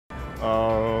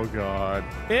Oh, God.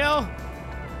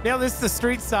 Neil, this is the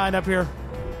street sign up here.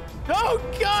 Oh,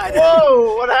 God.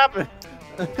 Whoa, what happened?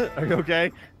 Are you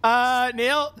okay?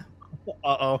 Neil.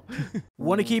 Uh-oh.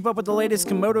 Want to keep up with the latest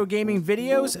Camodo gaming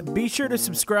videos? Be sure to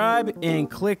subscribe and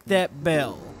click that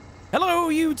bell. Hello,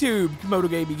 YouTube. Camodo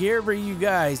Gaming here for you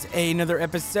guys. Another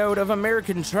episode of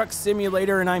American Truck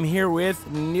Simulator, and I'm here with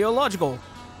Neological.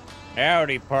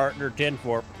 Howdy, partner.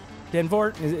 10-4.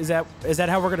 10-4? Is that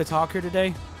how we're going to talk here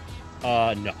today?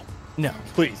 No. No.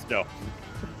 Please, no.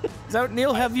 So,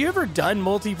 Neil, have you ever done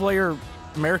multiplayer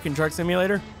American Truck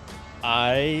Simulator?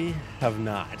 I have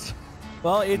not.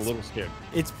 Well, I'm a little scared.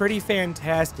 It's pretty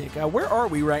fantastic. Where are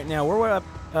we right now? We're up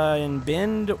in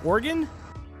Bend, Oregon?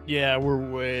 Yeah, we're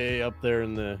way up there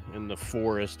in the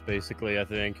forest, basically, I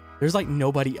think. There's like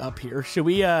nobody up here. Should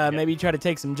we maybe try to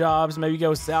take some jobs, maybe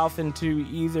go south into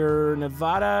either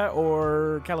Nevada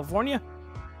or California?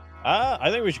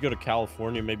 I think we should go to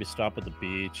California, maybe stop at the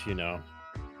beach, you know.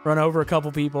 Run over a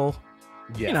couple people.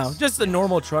 Yes. You know, just the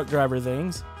normal truck driver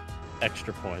things.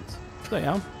 Extra points. So,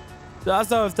 yeah. So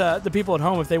also, if the people at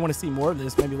home, if they want to see more of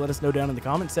this, maybe let us know down in the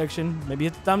comment section. Maybe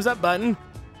hit the thumbs up button.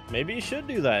 Maybe you should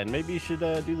do that, and maybe you should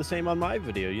do the same on my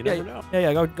video. You never know.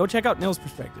 Yeah. Go check out Neil's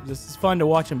perspective. This is fun to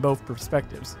watch in both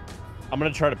perspectives. I'm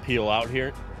gonna try to peel out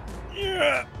here.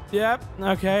 Yeah. Yep.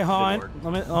 Okay. Hold on.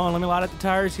 Let me light up the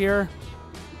tires here.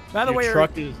 By the way,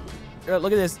 truck is.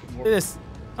 Look at this. Look at this.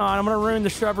 Oh, I'm gonna ruin the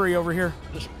shrubbery over here.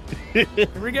 Here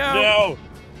we go. No.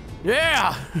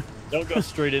 Yeah. Don't go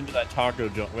straight into that taco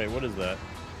joint. Wait, what is that?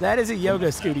 That is a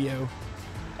yoga studio.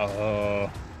 Yeah,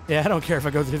 I don't care if I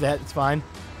go through that. It's fine.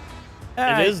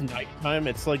 It is nighttime.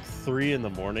 It's like 3 in the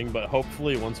morning, but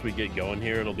hopefully once we get going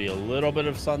here, it'll be a little bit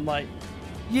of sunlight.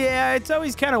 Yeah, it's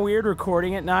always kind of weird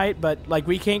recording at night, but like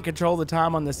we can't control the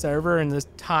time on the server, and this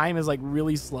time is like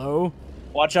really slow.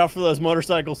 Watch out for those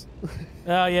motorcycles.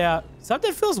 Oh, yeah.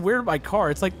 Something feels weird with my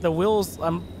car. It's like the wheels,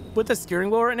 I'm with the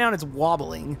steering wheel right now, and it's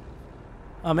wobbling.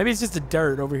 Maybe it's just the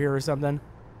dirt over here or something.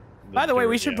 By the way,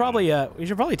 we should probably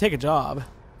take a job.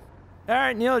 All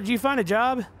right, Neil, did you find a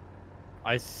job?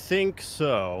 I think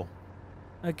so.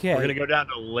 Okay. We're gonna go down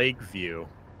to Lakeview.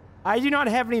 I do not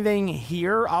have anything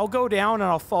here. I'll go down and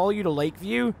I'll follow you to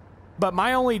Lakeview. But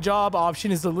my only job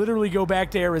option is to literally go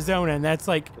back to Arizona, and that's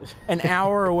like an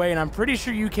hour away, and I'm pretty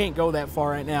sure you can't go that far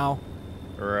right now.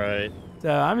 Right.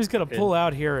 So I'm just gonna pull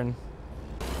out here and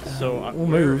we'll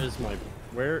move.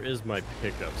 Where is my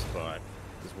pickup spot?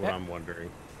 Is what I'm wondering.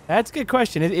 That's a good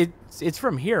question. It's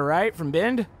from here, right? From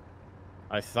Bend?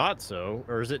 I thought so.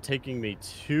 Or is it taking me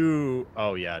to...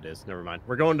 Oh, yeah, it is. Never mind.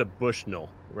 We're going to Bushnell,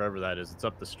 wherever that is. It's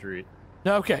up the street.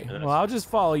 Okay. Well, I'll just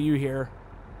follow you here.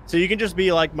 So you can just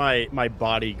be like my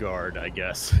bodyguard, I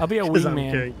guess. I'll be a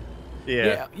wingman.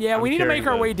 Yeah. We need to make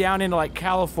our way down into like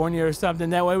California or something.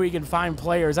 That way we can find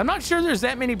players. I'm not sure there's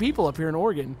that many people up here in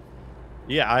Oregon.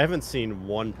 Yeah, I haven't seen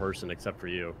one person except for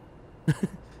you. All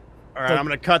right, I'm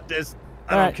going to cut this.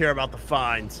 I don't care about the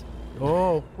fines.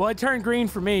 Oh, well, it turned green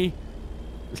for me.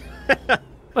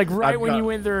 Like when you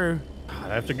went through. I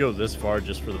have to go this far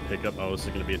just for the pickup. Oh, this is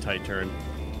going to be a tight turn.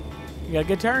 You got a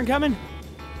good turn coming?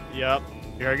 Yep.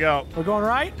 Here I go. We're going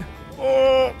right?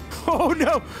 Oh! Oh,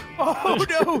 no. Oh,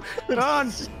 no. Come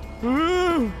on.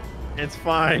 Ooh. It's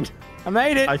fine. I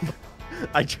made it.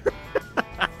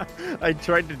 I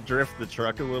tried to drift the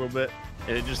truck a little bit,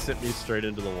 and it just sent me straight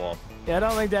into the wall. Yeah, I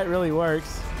don't think that really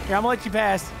works. Here, I'm going to let you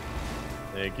pass.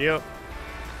 Thank you.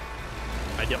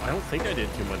 I don't think I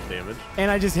did too much damage.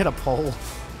 And I just hit a pole.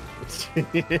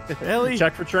 Really?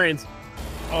 Check for trains.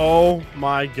 Oh,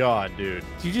 my God, dude.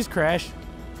 Did you just crash?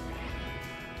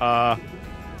 Are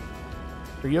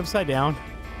you upside down?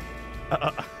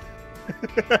 Oh,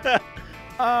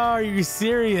 are you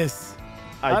serious?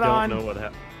 I don't know what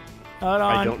happened. Hold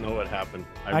on. I don't know what happened.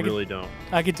 I really don't.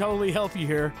 I could totally help you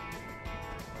here.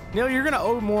 Neil, you're going to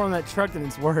owe more on that truck than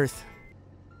it's worth.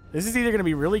 This is either going to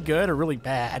be really good or really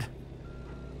bad.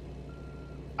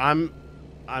 I'm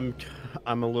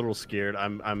a little scared.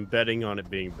 I'm betting on it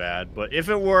being bad, but if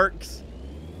it works,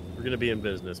 we're going to be in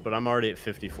business, but I'm already at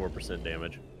 54%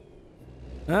 damage.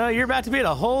 You're about to be at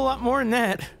a whole lot more than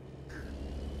that.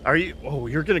 Are you? Oh,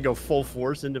 you're going to go full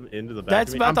force into the back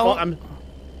That's of me? about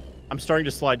I'm starting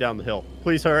to slide down the hill.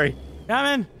 Please hurry.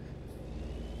 Coming.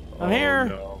 I'm here.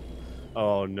 No.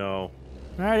 Oh, no. All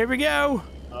right, here we go.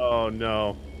 Oh,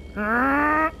 no.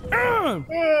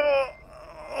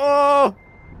 Oh,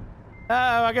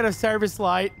 I got a service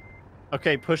light.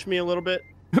 Okay, push me a little bit.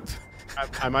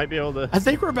 I might be able to. I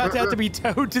think we're about to have to be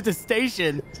towed to the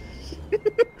station.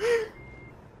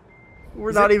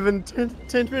 We're not even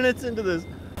 10 minutes into this.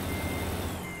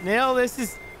 Neil,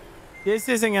 this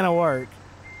isn't gonna work.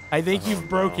 I think you've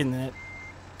broken that.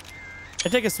 I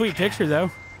take a sweet picture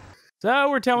though. So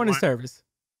we're towing his service.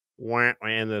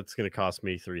 And that's gonna cost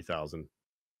me 3,000.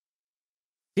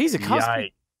 Geez, it cost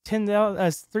me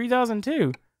 10,000. 3,000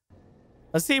 too.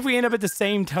 Let's see if we end up at the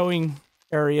same towing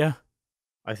area.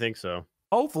 I think so.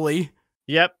 Hopefully.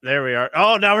 Yep, there we are.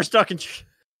 Oh, now we're stuck in.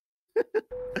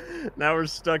 Now we're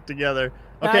stuck together.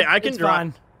 Okay, I can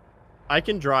drive. I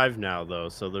can drive now though,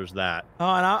 so there's that.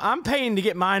 Oh, and I'm paying to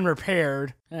get mine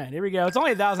repaired. All right, here we go. It's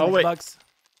only $1,000.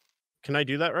 Can I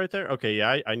do that right there? Okay,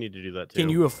 yeah, I need to do that too. Can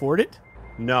you afford it?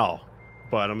 No,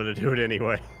 but I'm gonna do it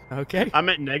anyway. Okay. I'm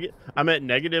at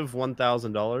negative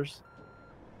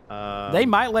 $1,000. They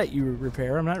might let you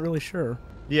repair. I'm not really sure.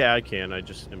 Yeah, I can. I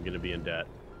just am gonna be in debt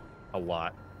a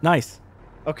lot. Nice.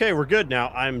 Okay, we're good now.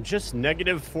 I'm just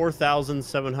negative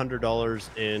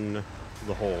 $4,700 in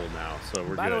the hole now, so we're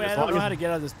good. By the way, I don't know how to get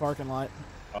out of this parking lot.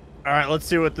 All right, let's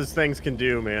see what this things can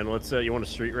do, man. Let's. You want a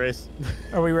street race?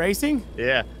 Are we racing?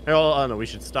 Yeah. Oh no, we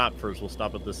should stop first. We'll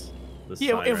stop at this.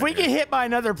 Yeah, if we get hit by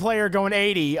another player going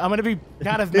 80, I'm gonna be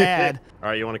kind of mad. All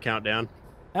right, you want to count down?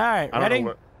 All right, ready?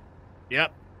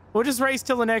 Yep. We'll just race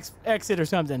till the next exit or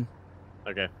something.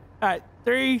 Okay. All right,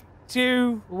 3,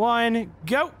 2, 1,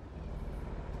 go.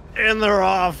 And they're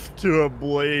off to a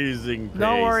blazing pace.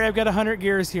 Don't worry, I've got 100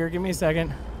 gears here. Give me a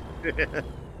second.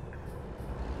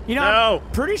 You know, no.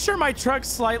 I'm pretty sure my truck's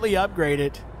slightly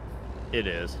upgraded. It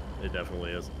is. It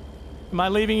definitely is. Am I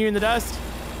leaving you in the dust?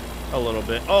 A little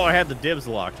bit. Oh, I had the dibs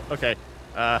locked. Okay.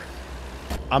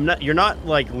 I'm not. You're not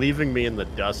like leaving me in the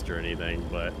dust or anything,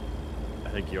 but I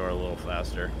think you are a little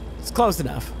faster. It's close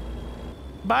enough.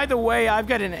 By the way, I've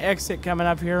got an exit coming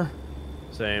up here.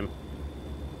 Same.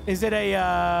 Is it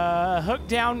a hook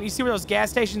down? You see where those gas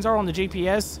stations are on the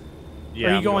GPS?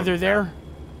 Yeah. Are you going through there?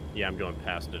 Yeah, I'm going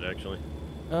past it actually.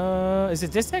 Is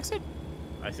it this exit?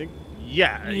 I think.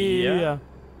 Yeah. Yeah.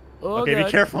 Oh, okay, God.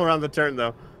 be careful around the turn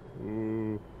though.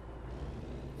 Ooh.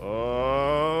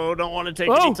 Oh, don't want to take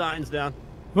any signs down.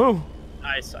 Oh.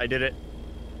 Nice, I did it.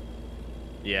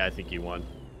 Yeah, I think you won.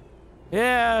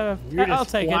 Yeah, I'll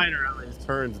take it. Flying around these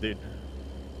turns, dude.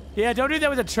 Yeah, don't do that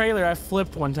with a trailer. I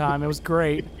flipped one time. It was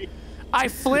great. I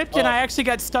flipped and I actually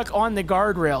got stuck on the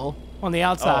guardrail on the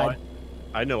outside. Oh,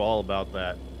 I know all about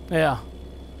that. Yeah.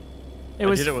 It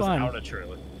was fun. Without a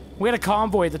trailer. We had a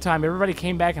convoy at the time. Everybody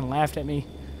came back and laughed at me.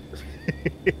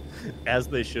 As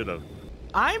they should have.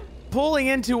 I'm pulling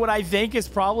into what I think is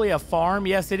probably a farm.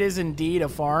 Yes, it is indeed a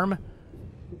farm.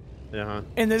 Uh-huh.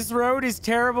 And this road is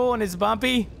terrible and it's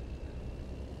bumpy.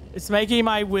 It's making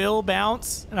my wheel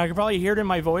bounce, and I can probably hear it in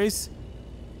my voice.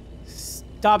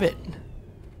 Stop it.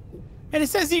 And it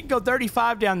says you can go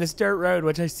 35 down this dirt road,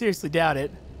 which I seriously doubt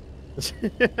it.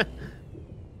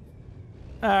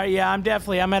 Yeah,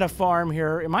 I'm at a farm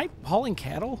here. Am I hauling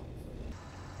cattle?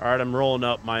 All right, I'm rolling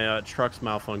up. My truck's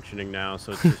malfunctioning now,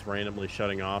 so it's just randomly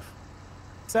shutting off.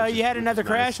 So you had another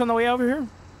crash on the way over here?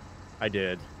 I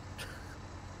did.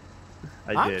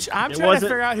 I did. I'm trying to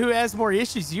figure out who has more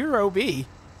issues, you or OB.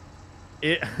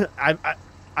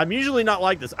 I'm usually not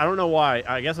like this. I don't know why.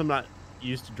 I guess I'm not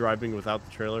used to driving without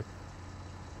the trailer.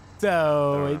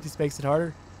 So it just makes it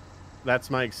harder?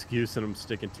 That's my excuse, and I'm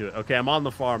sticking to it. Okay, I'm on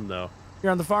the farm, though.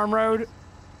 You're on the farm road?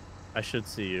 I should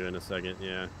see you in a second,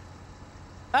 yeah.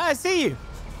 I see you.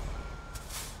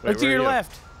 Look to your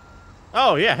left.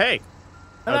 Oh, yeah, hey.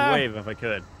 Hello. I'd wave if I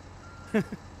could.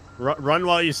 Run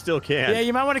while you still can. Yeah,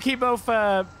 you might want to keep both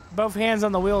hands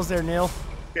on the wheels there, Neil.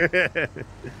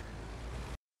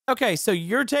 Okay, so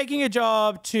you're taking a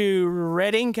job to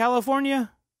Redding,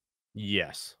 California?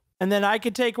 Yes. And then I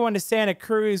could take one to Santa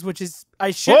Cruz, which is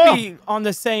I should be on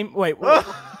the same. Wait,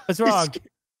 what's wrong?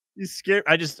 You scared?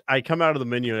 I come out of the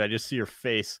menu and I just see your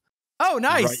face. Oh,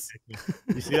 nice. Right.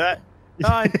 You see that?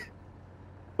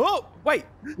 Oh, wait.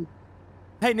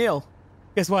 Hey, Neil.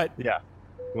 Guess what? Yeah.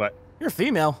 What? You're a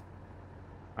female.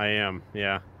 I am.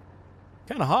 Yeah.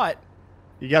 Kind of hot.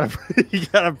 You got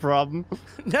a problem?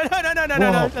 No.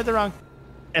 Nothing wrong.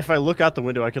 If I look out the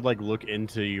window, I could like look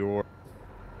into your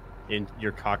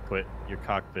cockpit.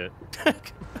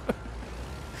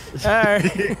 All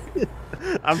right.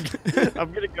 I'm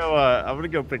gonna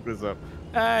go pick this up.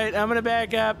 All right, I'm gonna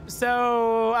back up.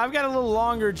 So I've got a little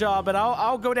longer job, but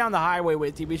I'll go down the highway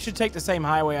with you. We should take the same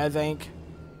highway, I think.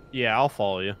 Yeah, I'll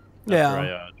follow you. Yeah.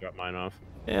 After I drop mine off.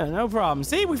 Yeah, no problem.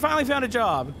 See, we finally found a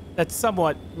job that's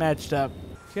somewhat matched up.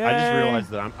 Okay. I just realized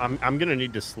that I'm gonna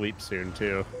need to sleep soon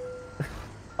too.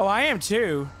 Oh, I am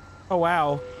too. Oh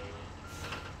wow.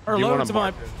 Or loads of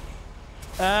my.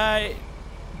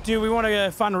 Do we want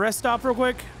to find a rest stop real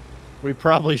quick? We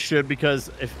probably should, because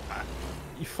if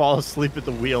you fall asleep at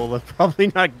the wheel, that's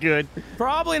probably not good.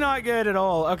 Probably not good at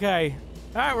all. Okay.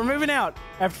 All right, we're moving out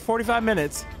after 45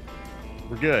 minutes.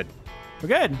 We're good. We're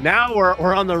good. Now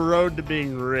we're on the road to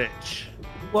being rich.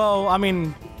 Well, I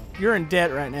mean, you're in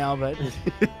debt right now, but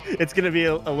it's gonna be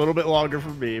a little bit longer for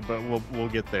me, but we'll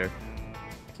get there.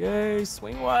 okay,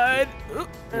 swing wide. Oop,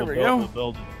 there we We'll go.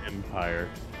 build an empire.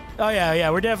 Oh yeah,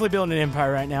 we're definitely building an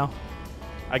empire right now.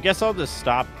 I guess I'll just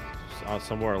stop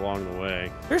somewhere along the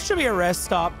way. There should be a rest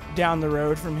stop down the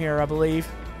road from here, I believe.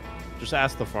 Just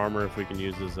ask the farmer if we can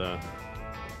use his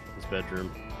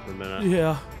bedroom for a minute.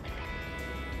 Yeah.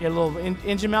 You got a little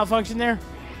engine malfunction there?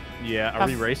 Yeah, are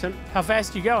we racing? How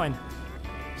fast you going?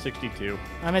 62.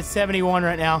 I'm at 71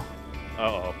 right now.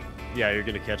 Uh-oh. Yeah, you're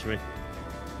gonna catch me.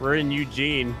 We're in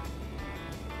Eugene.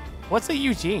 What's a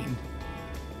Eugene?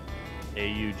 A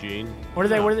Eugene.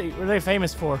 What are they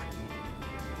famous for?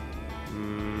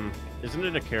 Isn't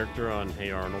it a character on Hey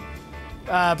Arnold?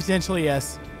 Potentially,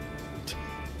 yes.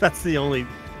 That's the only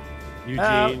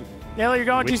Eugene. Neil, you're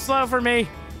going too slow for me.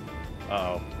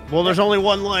 Uh-oh. Well, there's only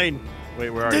one lane. Wait,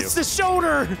 where are you? It's the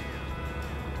shoulder.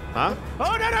 Huh?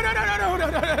 Oh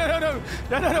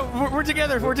no! We're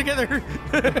together. We're together.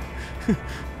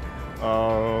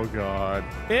 Oh God.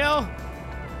 Neil,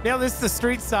 this is the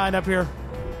street sign up here.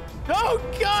 Oh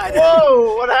God!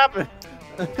 Whoa! What happened?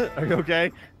 Are you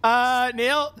okay?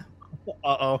 Neil.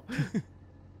 Uh-oh.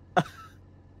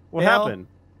 What Neil? happened?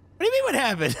 What do you mean? What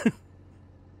happened?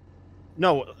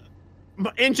 No,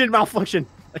 engine malfunction.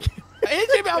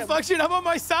 Engine malfunction. I'm on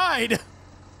my side.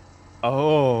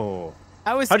 Oh.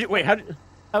 I was.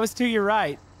 I was to your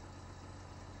right.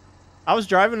 I was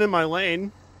driving in my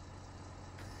lane.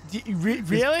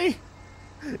 Really?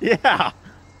 Yeah.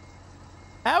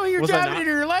 How are you driving in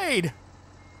your lane?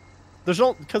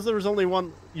 Because there was only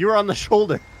one. You were on the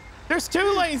shoulder. There's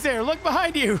 2 lanes there. Look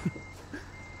behind you.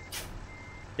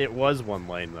 It was one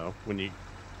lane though. When you.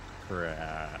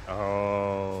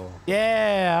 Oh.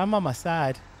 Yeah, I'm on my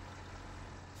side.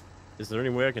 Is there any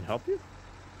way I can help you?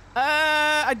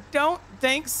 I don't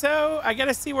think so. I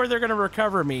gotta see where they're gonna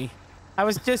recover me. I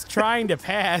was just trying to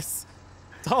pass.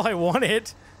 That's all I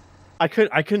wanted. I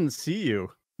couldn't see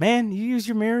you. Man, you use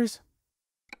your mirrors?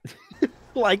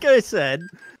 Like I said,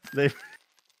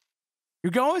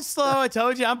 you're going slow. I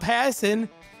told you I'm passing.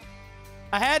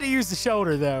 I had to use the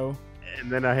shoulder though. And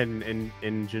then I had an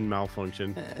engine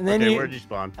malfunction. And then where'd you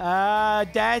spawn?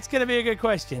 That's gonna be a good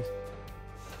question.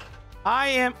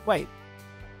 Wait.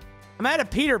 I'm at a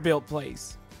Peterbilt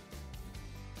place.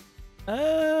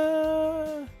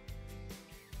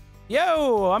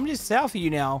 Yo, I'm just south of you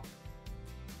now.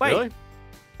 Wait. Really?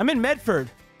 I'm in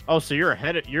Medford. Oh, so you're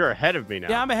ahead of me now.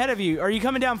 Yeah, I'm ahead of you. Are you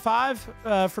coming down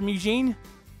 5 from Eugene?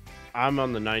 I'm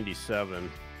on the 97.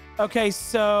 Okay,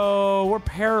 so we're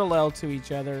parallel to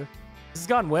each other. This has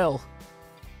gone well.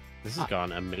 This has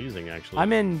gone amazing, actually.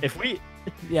 I'm in.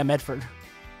 Yeah, Medford.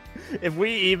 If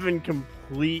we even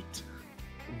complete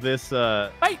this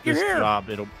Wait, you're here. job,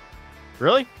 it'll.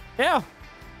 Really? Yeah.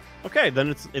 Okay,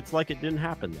 then it's like it didn't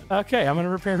happen then. Okay, I'm gonna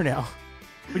repair now.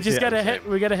 We just got a head.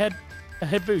 We got a head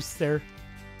boost there.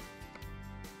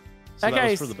 So okay, that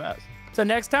was for the best. So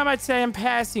next time I'd say I'm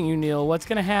passing you, Neil. What's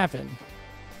gonna happen?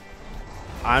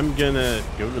 I'm gonna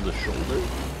go to the shoulder.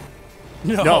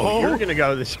 No, you're gonna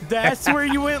go to the shoulder. That's where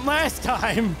you went last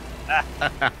time.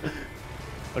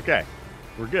 Okay,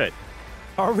 we're good.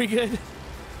 Are we good?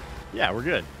 Yeah, we're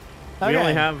good. Okay. We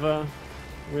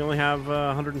only have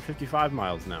 155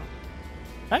 miles now.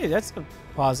 Hey, that's a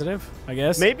positive, I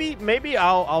guess. Maybe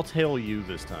I'll tail you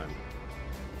this time.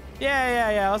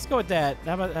 Yeah. Let's go with that.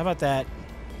 How about that?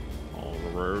 On the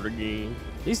road again.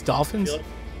 These dolphins.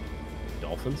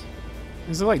 Dolphins?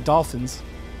 These look like dolphins.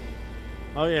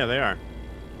 Oh yeah, they are.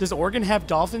 Does Oregon have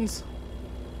dolphins?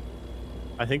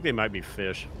 I think they might be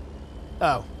fish.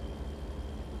 Oh.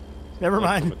 Never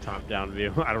mind. From a top-down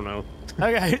view. I don't know.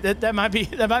 Okay, that might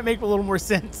make a little more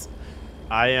sense.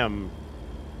 I am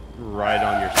right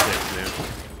on your stick, man.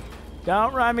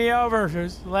 Don't run me over.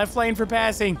 There's left lane for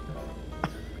passing.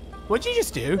 What'd you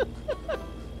just do?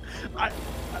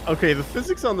 Okay, the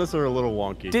physics on this are a little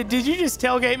wonky. Did you just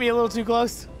tailgate me a little too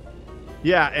close?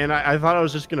 Yeah, and I thought I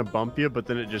was just gonna bump you, but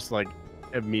then it just like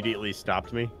immediately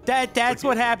stopped me. That's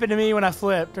what happened to me when I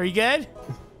flipped. Are you good?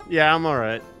 Yeah, I'm all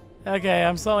right. Okay,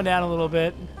 I'm slowing down a little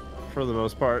bit. For the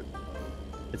most part.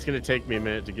 It's gonna take me a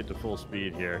minute to get to full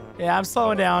speed here. Yeah, I'm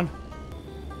slowing down.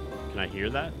 Can I hear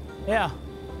that? Yeah.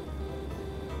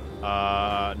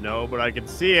 No, but I can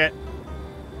see it.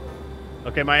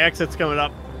 Okay, my exit's coming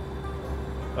up.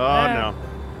 Oh, no.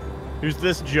 Who's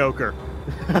this joker?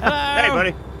 Hey,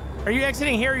 buddy. Are you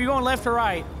exiting here? Or are you going left or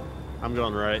right? I'm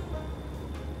going right.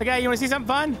 Okay, you want to see something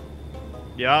fun?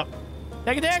 Yep.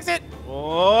 Take it to exit.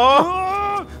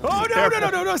 Oh! Oh no, Careful. no,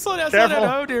 no, no, no! Slow down, Careful. slow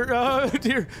down! Oh dear, oh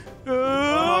dear!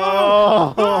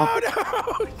 Oh, oh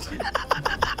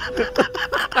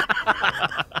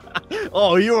no!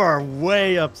 Oh, you are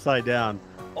way upside down.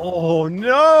 Oh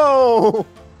no!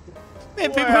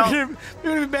 Man, people are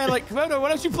gonna be mad. Like, Camodo, why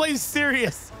don't you play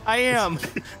serious? I am.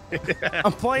 Yeah.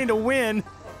 I'm playing to win.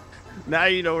 Now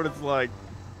you know what it's like.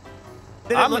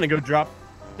 I'm gonna go drop.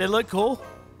 Did it look cool?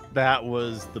 That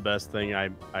was the best thing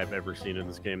I've ever seen in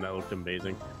this game. That looked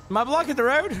amazing. Am I blocking the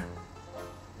road?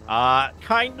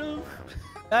 Kind of.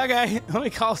 Okay, let me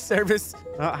call service.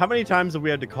 How many times have we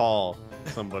had to call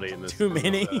somebody in this? Too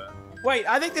many. Wait,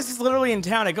 I think this is literally in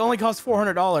town. It only costs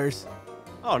 $400.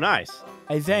 Oh, nice.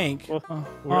 I think.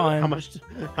 Well,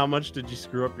 how much did you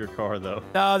screw up your car though?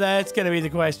 Oh, that's gonna be the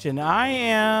question. Where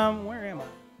am I?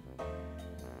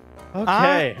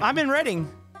 Okay. I'm in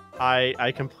Reading.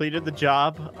 I completed the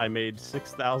job. I made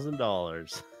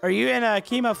 $6,000. Are you in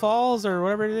Kemah Falls or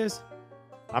whatever it is?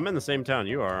 I'm in the same town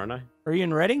you are, aren't I? Are you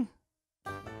in Reading?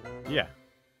 Yeah.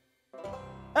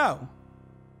 Oh.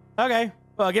 Okay.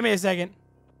 Well, give me a second.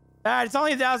 All right, it's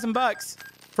only $1,000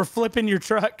 for flipping your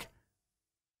truck.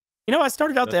 You know, I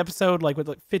started out the episode like with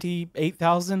like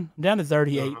 58,000. I'm down to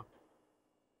 38.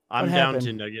 I'm down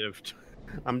to negative.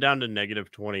 I'm down to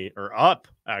negative 20, or up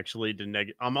actually to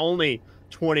negative. I'm only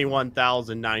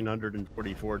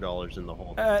 $21,944 in the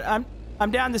hole.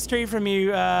 I'm down the street from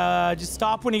you. Just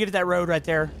stop when you get to that road right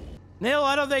there. Neil,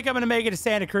 I don't think I'm gonna make it to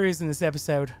Santa Cruz in this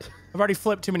episode. I've already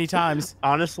flipped too many times.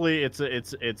 Honestly, it's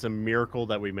a miracle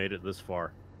that we made it this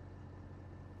far.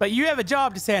 But you have a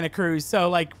job to Santa Cruz, so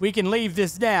like we can leave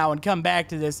this now and come back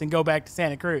to this and go back to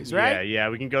Santa Cruz, right? Yeah,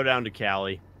 we can go down to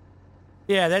Cali.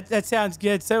 Yeah, that sounds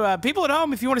good. So people at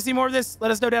home, if you want to see more of this,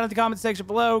 let us know down in the comment section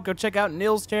below. Go check out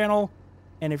Neil's channel.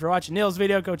 And if you're watching Neil's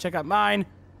video, go check out mine.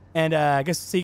 And I guess we'll see you